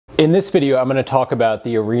In this video, I'm going to talk about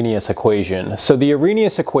the Arrhenius equation. So the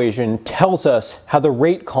Arrhenius equation tells us how the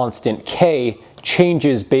rate constant K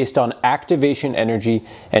changes based on activation energy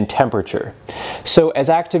and temperature. So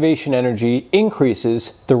as activation energy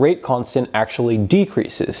increases, the rate constant actually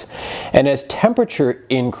decreases. And as temperature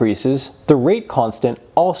increases, the rate constant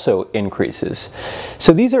also increases.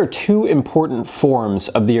 So these are two important forms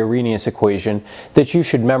of the Arrhenius equation that you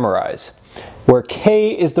should memorize, where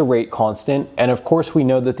K is the rate constant, and of course we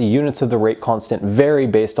know that the units of the rate constant vary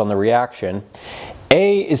based on the reaction.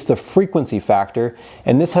 A is the frequency factor,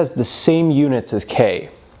 and this has the same units as K.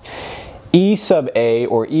 E sub A,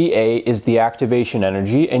 or EA, is the activation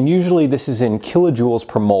energy, and usually this is in kilojoules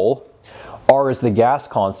per mole. R is the gas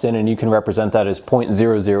constant, and you can represent that as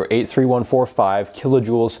 0.008314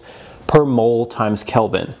 kilojoules per mole times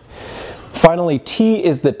Kelvin. Finally, T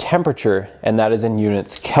is the temperature, and that is in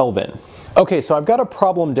units Kelvin. Okay, so I've got a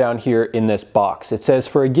problem down here in this box. It says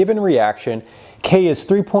for a given reaction, K is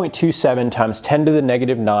 3.27 times 10 to the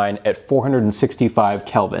negative 9 at 465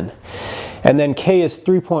 Kelvin. And then K is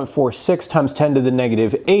 3.46 times 10 to the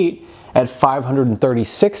negative 8 at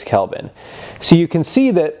 536 Kelvin. So you can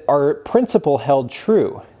see that our principle held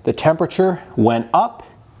true. The temperature went up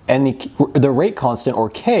and the rate constant, or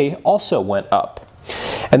K, also went up.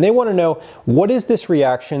 And they want to know, what is this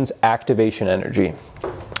reaction's activation energy?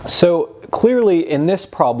 So clearly in this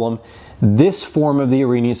problem, this form of the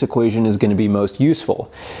Arrhenius equation is going to be most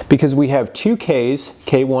useful because we have two Ks,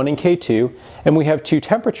 K1 and K2, and we have two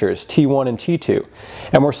temperatures, T1 and T2,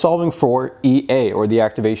 and we're solving for EA, or the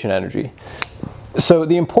activation energy. So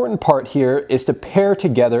the important part here is to pair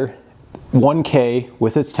together one K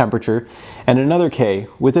with its temperature and another K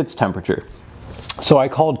with its temperature. So I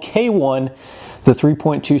called K1 the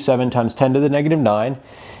 3.27 times 10 to the negative 9,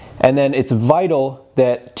 and then it's vital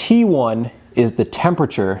that T1 is the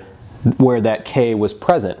temperature where that K was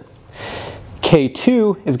present.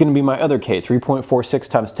 K2 is going to be my other K, 3.46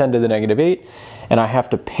 times 10 to the negative 8, and I have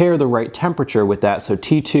to pair the right temperature with that, so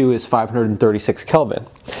T2 is 536 Kelvin.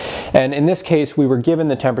 And in this case, we were given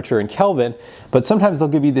the temperature in Kelvin, but sometimes they'll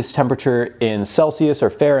give you this temperature in Celsius or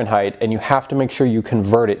Fahrenheit, and you have to make sure you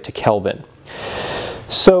convert it to Kelvin.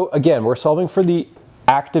 So again, we're solving for the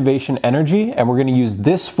activation energy, and we're going to use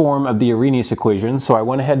this form of the Arrhenius equation. So I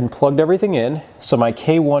went ahead and plugged everything in. So my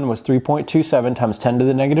K1 was 3.27 times 10 to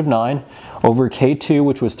the negative 9 over K2,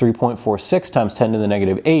 which was 3.46 times 10 to the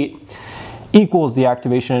negative 8, equals the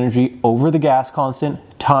activation energy over the gas constant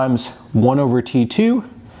times 1 over T2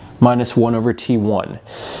 minus 1 over T1.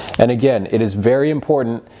 And again, it is very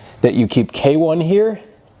important that you keep K1 here,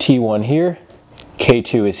 T1 here,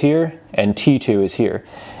 K2 is here, and T2 is here.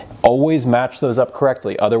 Always match those up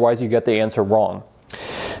correctly, otherwise you get the answer wrong.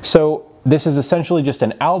 So this is essentially just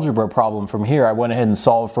an algebra problem from here. I went ahead and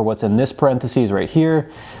solved for what's in this parentheses right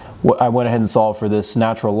here. I went ahead and solved for this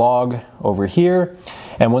natural log over here.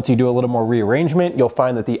 And once you do a little more rearrangement, you'll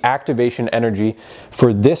find that the activation energy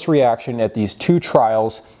for this reaction at these two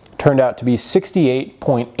trials turned out to be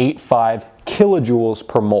 68.85 kilojoules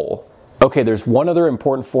per mole. Okay, there's one other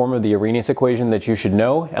important form of the Arrhenius equation that you should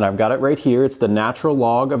know, and I've got it right here. It's the natural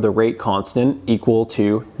log of the rate constant equal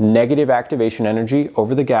to negative activation energy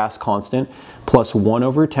over the gas constant plus 1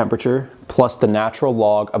 over temperature plus the natural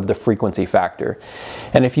log of the frequency factor.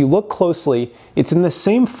 And if you look closely, it's in the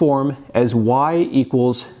same form as y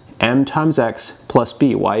equals m times x plus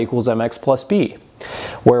b, y equals mx plus b,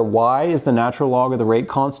 where y is the natural log of the rate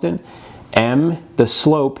constant, m, the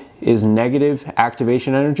slope, is negative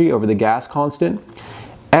activation energy over the gas constant,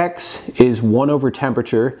 x is 1 over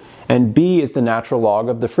temperature, and b is the natural log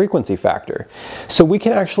of the frequency factor. So we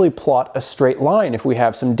can actually plot a straight line if we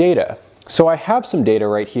have some data. So I have some data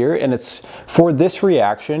right here, and it's for this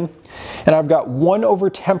reaction, and I've got 1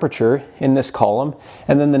 over temperature in this column,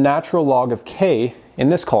 and then the natural log of K in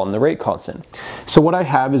this column, the rate constant. So what I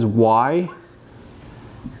have is y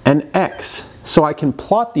and x. So I can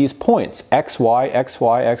plot these points, xy, xy,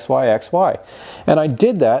 xy, xy. And I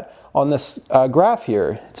did that on this graph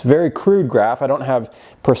here. It's a very crude graph. I don't have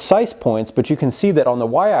precise points, but you can see that on the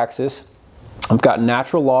y-axis, I've got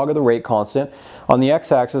natural log of the rate constant. On the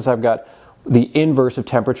x-axis, I've got the inverse of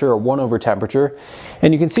temperature, or 1 over temperature.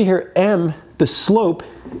 And you can see here, m, the slope,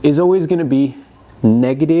 is always going to be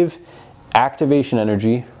negative activation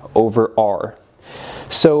energy over r.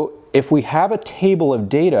 So if we have a table of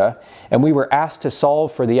data and we were asked to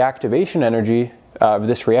solve for the activation energy of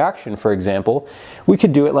this reaction, for example, we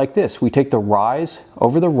could do it like this. We take the rise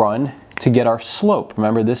over the run to get our slope.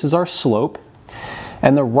 Remember, this is our slope,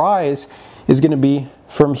 and the rise is going to be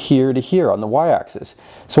from here to here on the y-axis.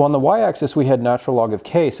 So on the y-axis we had natural log of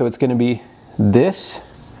k, so it's going to be this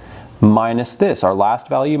minus this, our last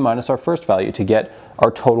value minus our first value to get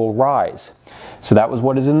our total rise. So that was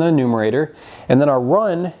what is in the numerator. And then our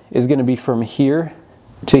run is going to be from here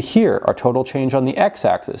to here, our total change on the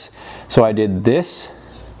x-axis. So I did this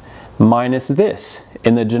minus this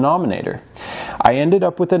in the denominator. I ended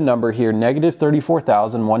up with a number here, negative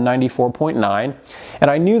 34,194.9, and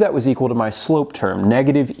I knew that was equal to my slope term,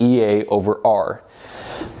 negative EA over R.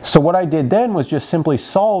 So what I did then was just simply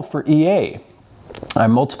solve for EA. I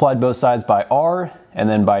multiplied both sides by R and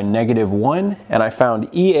then by -1, and I found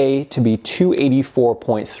EA to be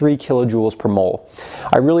 284.3 kilojoules per mole.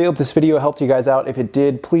 I really hope this video helped you guys out. If it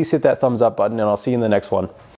did, please hit that thumbs up button, and I'll see you in the next one.